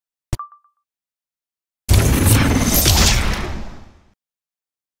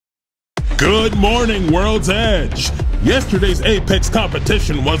Good morning, World's Edge! Yesterday's Apex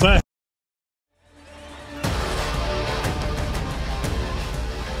competition was a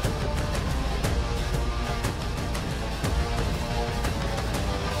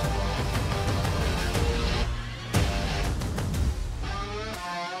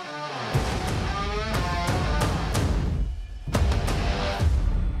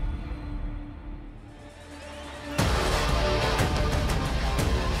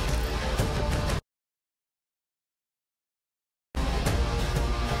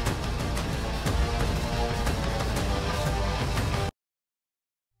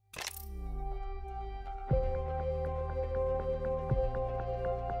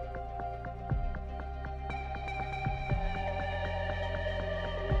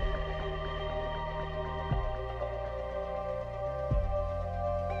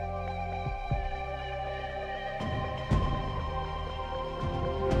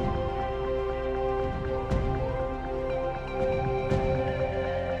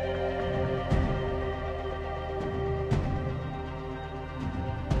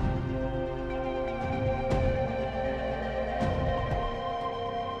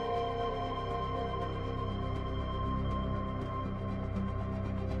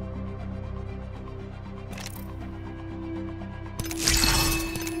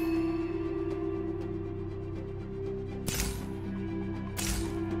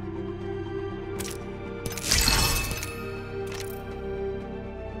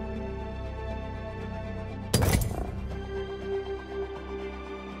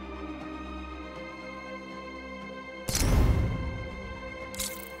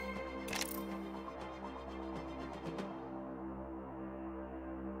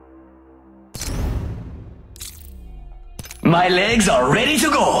My legs are ready to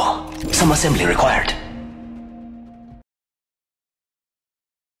go. Some assembly required.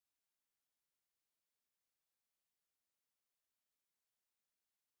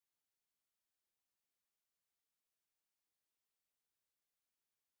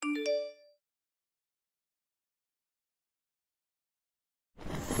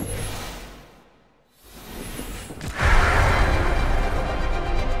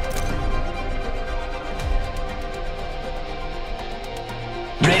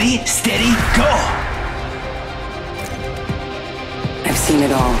 Ready, steady, go! I've seen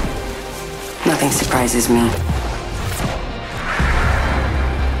it all. Nothing surprises me.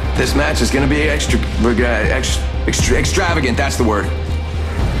 This match is gonna be extravagant, that's the word.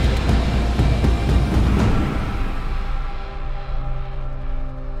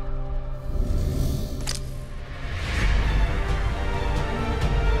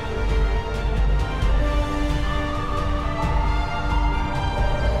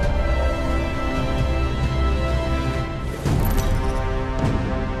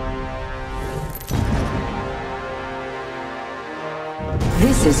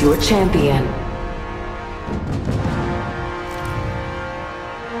 This is your champion.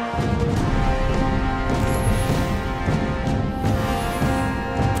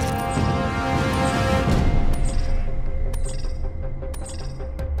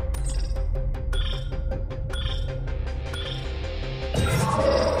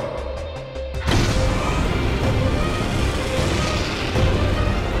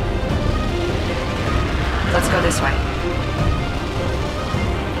 Let's go this way.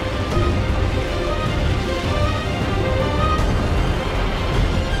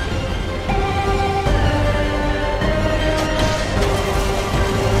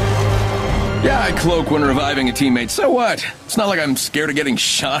 Yeah, I cloak when reviving a teammate, so what? It's not like I'm scared of getting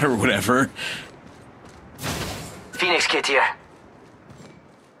shot or whatever. Phoenix Kit here.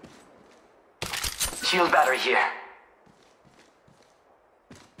 Shield battery here.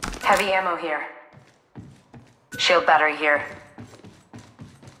 Heavy ammo here. Shield battery here.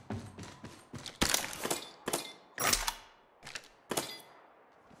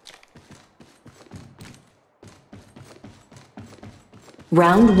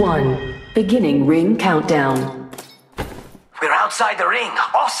 Round 1. Beginning ring countdown. We're outside the ring.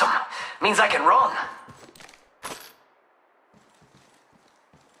 Awesome. Means I can run.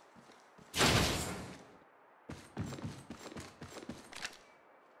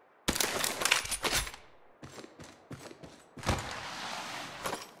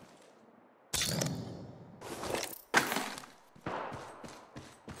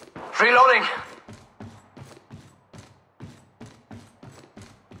 Reloading.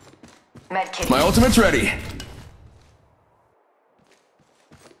 Medkit. My ultimate's ready.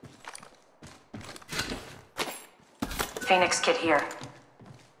 Phoenix Kit here.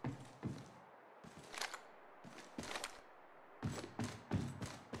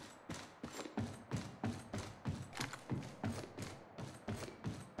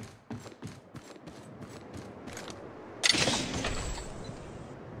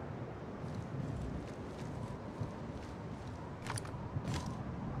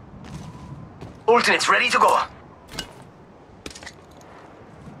 Ultimates ready to go.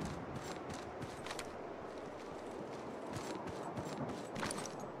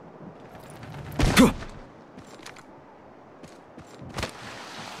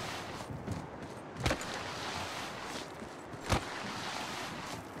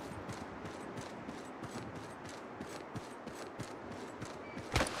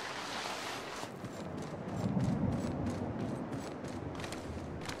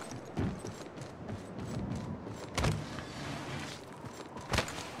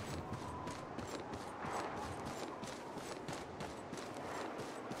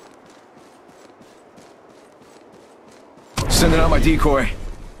 Sending out my decoy.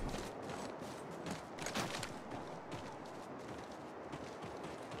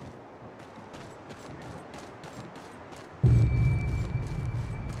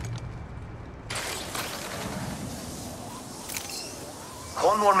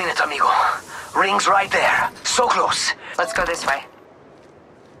 One more minute, amigo. Ring's right there. So close. Let's go this way.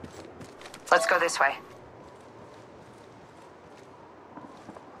 Let's go this way.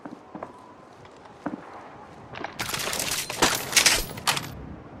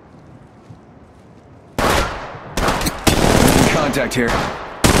 Contact here.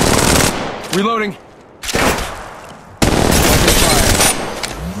 Reloading.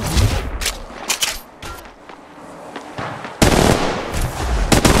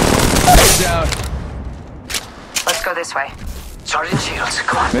 Down. Let's go this way. Sergeant Shields,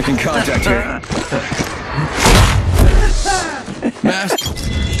 come on. Making contact here. Mask.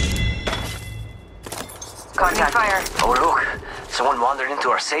 Contact fire. Oh, look. Someone wandered into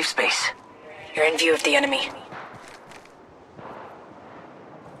our safe space. You're in view of the enemy.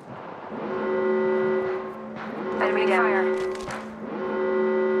 Enemy fire.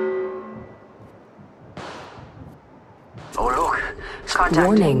 Oh, look. Contact.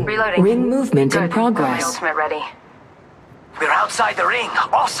 Warning. Reloading. Ring movement in Good. progress. My ultimate ready. We're outside the ring.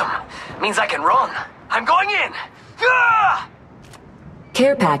 Awesome. Means I can run. I'm going in. Ah!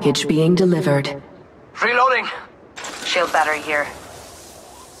 Care package being delivered. Reloading. Shield battery here.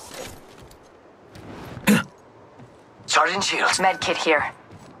 Sergeant Shields. Med kit here.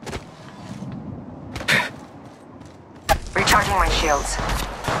 Recharging my shields.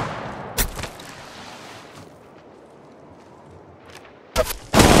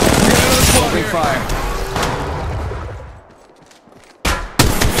 Opening fire.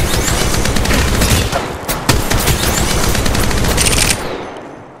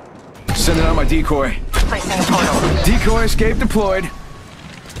 Sending out my decoy. Placing a portal. Decoy escape deployed.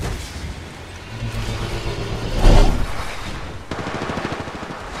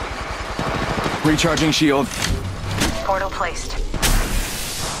 Recharging shield. Portal placed.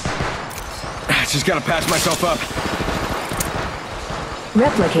 Just gotta patch myself up.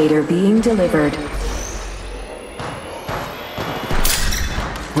 Replicator being delivered.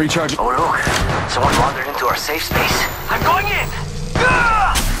 Recharging. Oh, look. Someone wandered into our safe space. I'm going in.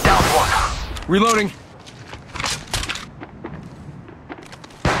 Ah! Down one. Reloading.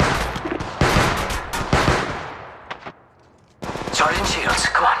 Sergeant Shields,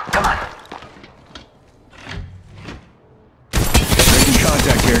 come on, come on. Making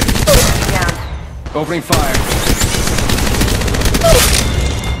contact here. Down. Opening fire.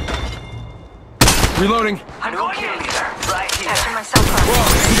 Reloading. I'm going in, leader. Right here. Patching myself up. Whoa,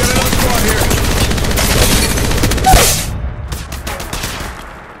 we got another squad here.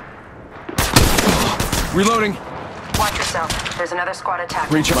 Reloading. Watch yourself. There's another squad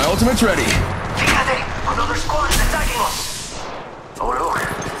attack. Reach. My ultimate's ready. Fíjate, another squad is attacking us. Oh, look.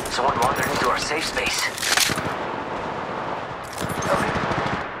 Someone wandered into our safe space.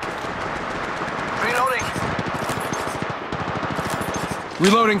 Reloading.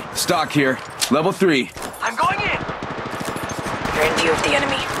 Reloading. Stock here. Level 3. I'm going in. You're in view of the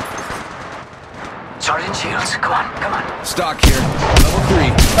enemy. Sergeant Shields, come on, come on. Stock here. Level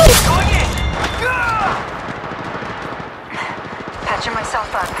 3. Going in. Ah! Patching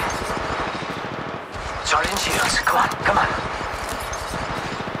myself up. Sergeant Shields, come on, come on.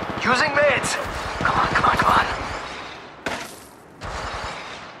 Using meds. Come on, come on, come on.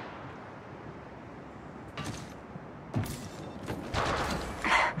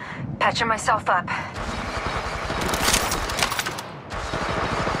 Patching myself up.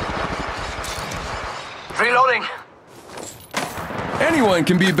 Reloading. Anyone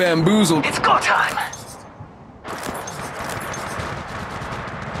can be bamboozled. It's go time.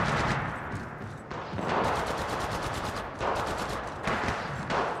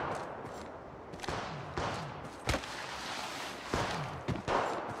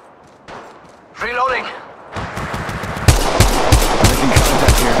 Reloading. Making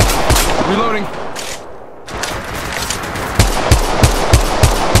contact here. Reloading.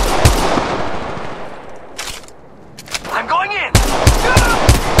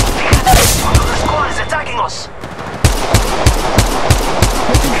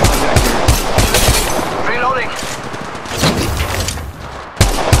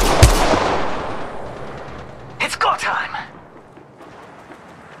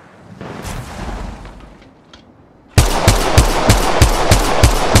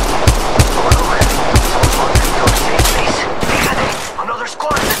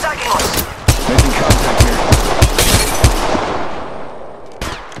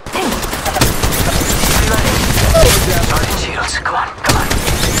 Come on, come on.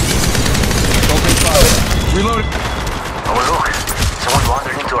 Open fire. Reload. Oh, look. Someone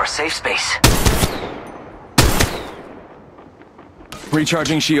wandered into our safe space.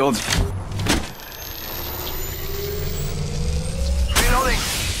 Recharging shields. Reloading.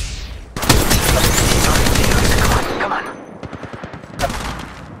 Come on, come on.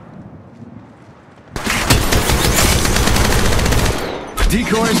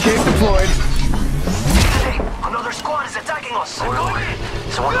 Decoy escape deployed. Hey, another squad is attacking us. Oh, look.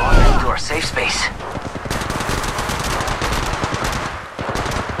 Someone wandered into our safe space.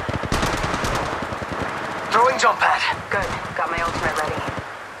 Throwing jump pad. Good. Got my ultimate ready.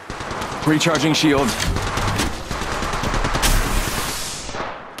 Recharging shields.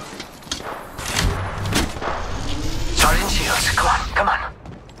 Charging shields. Come on, come on.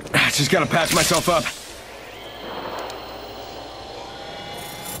 Just gotta patch myself up.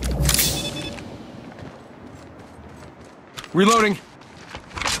 Reloading.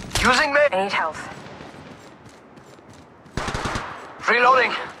 Using me. I need health.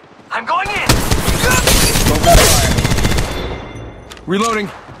 Reloading. I'm going in. Open fire. Reloading.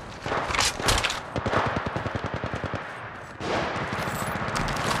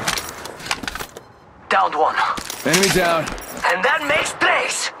 Downed one. Enemy down. And that makes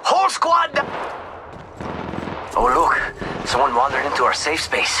place. Whole squad down. Oh, look. Someone wandered into our safe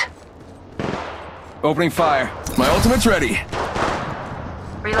space. Opening fire. My ultimate's ready.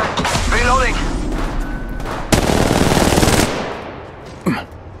 Reload. Reloading.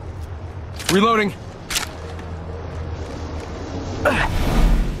 Reloading.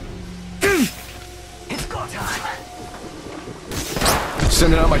 It's go time.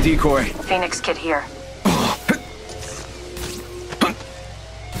 Sending out my decoy. Phoenix kit here.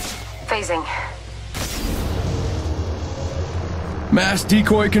 Phasing. Mass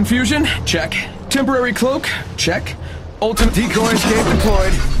decoy confusion? Check. Temporary cloak? Check. Ultimate decoy escape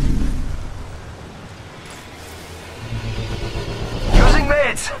deployed. Using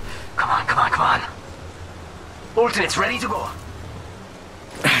meds. Come on, come on, come on. Alternates ready to go.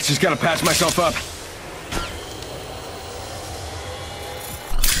 Just gotta patch myself up.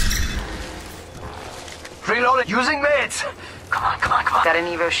 Reloaded. Using meds. Come on, come on, come on. Got an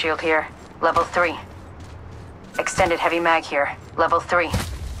Evo shield here. Level 3. Extended heavy mag here. Level 3.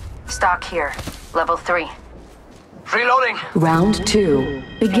 Stock here. Level 3. Reloading. Round 2.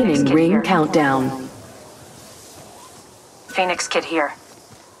 Beginning kit ring here. countdown. Phoenix kit here.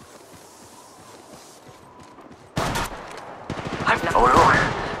 Oh,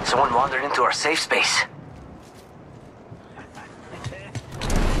 look. Someone wandered into our safe space.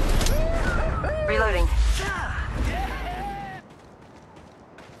 Reloading.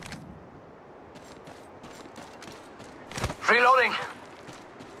 Reloading.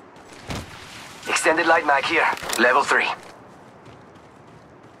 Extended light mag here. Level 3.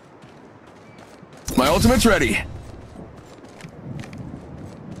 My ultimate's ready.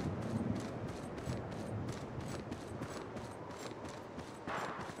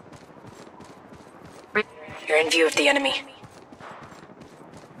 You're in view of the enemy.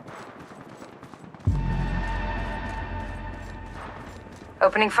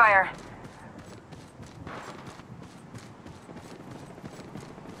 Opening fire.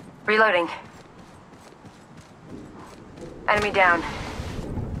 Reloading. Enemy down.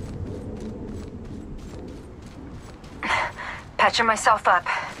 Patching myself up.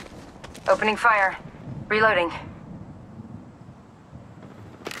 Opening fire. Reloading.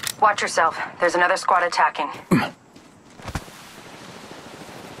 Watch yourself. There's another squad attacking.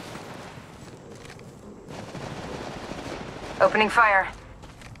 Opening fire.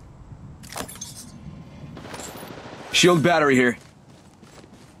 Shield battery here.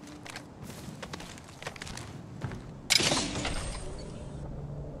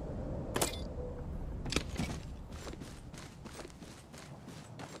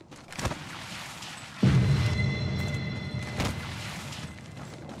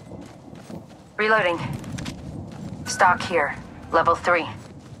 Reloading. Stock here. Level 3.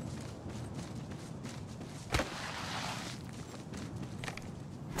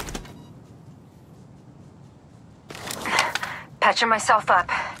 Patching myself up.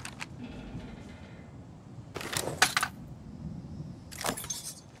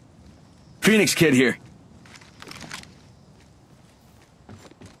 Phoenix kid here.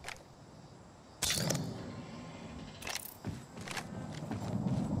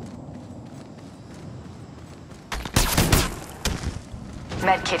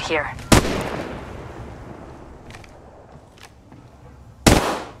 Med kit here.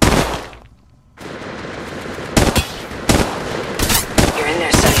 You're in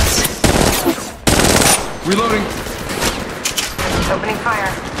their sights. Reloading. Opening fire.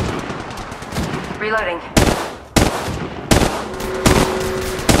 Reloading.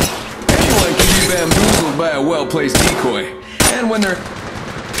 Anyone can be bamboozled by a well-placed decoy. And when they're...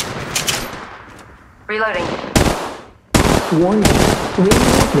 Reloading. Warning. Ring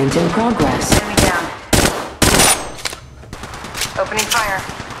movement in progress. Enemy down. Opening fire.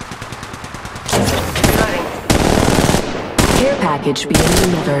 Reloading. Care package being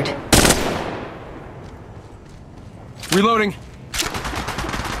delivered. Reloading.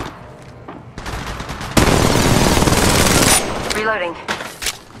 Reloading.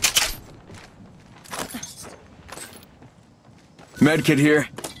 Medkit here.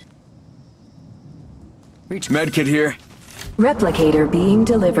 Medkit here. Replicator being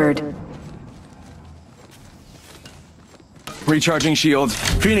delivered. Recharging shields.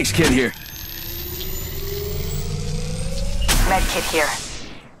 Phoenix kit here. Medkit here.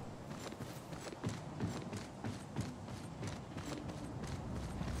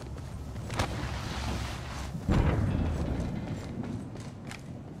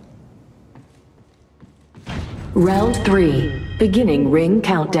 Round 3. Beginning ring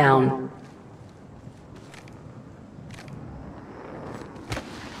countdown.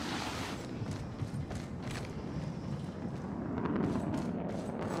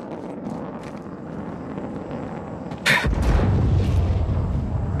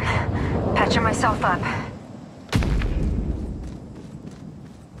 Patching myself up.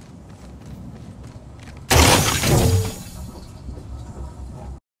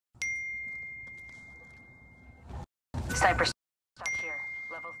 Sniper stuck here.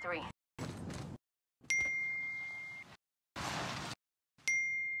 Level 3.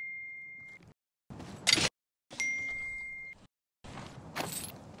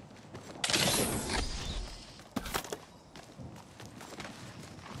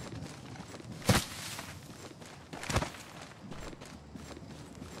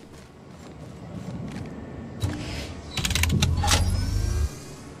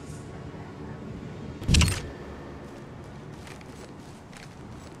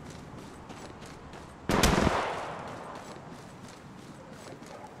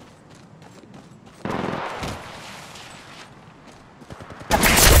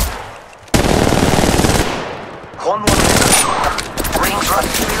 Rings run.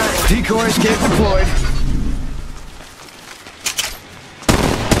 Reloading. Decoy escape deployed.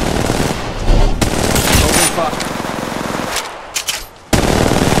 Open fire.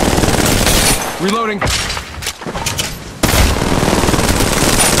 Reloading.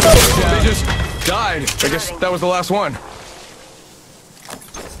 They just died. I guess that was the last one.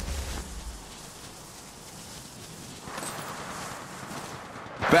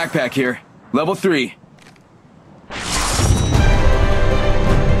 Backpack here. Level 3.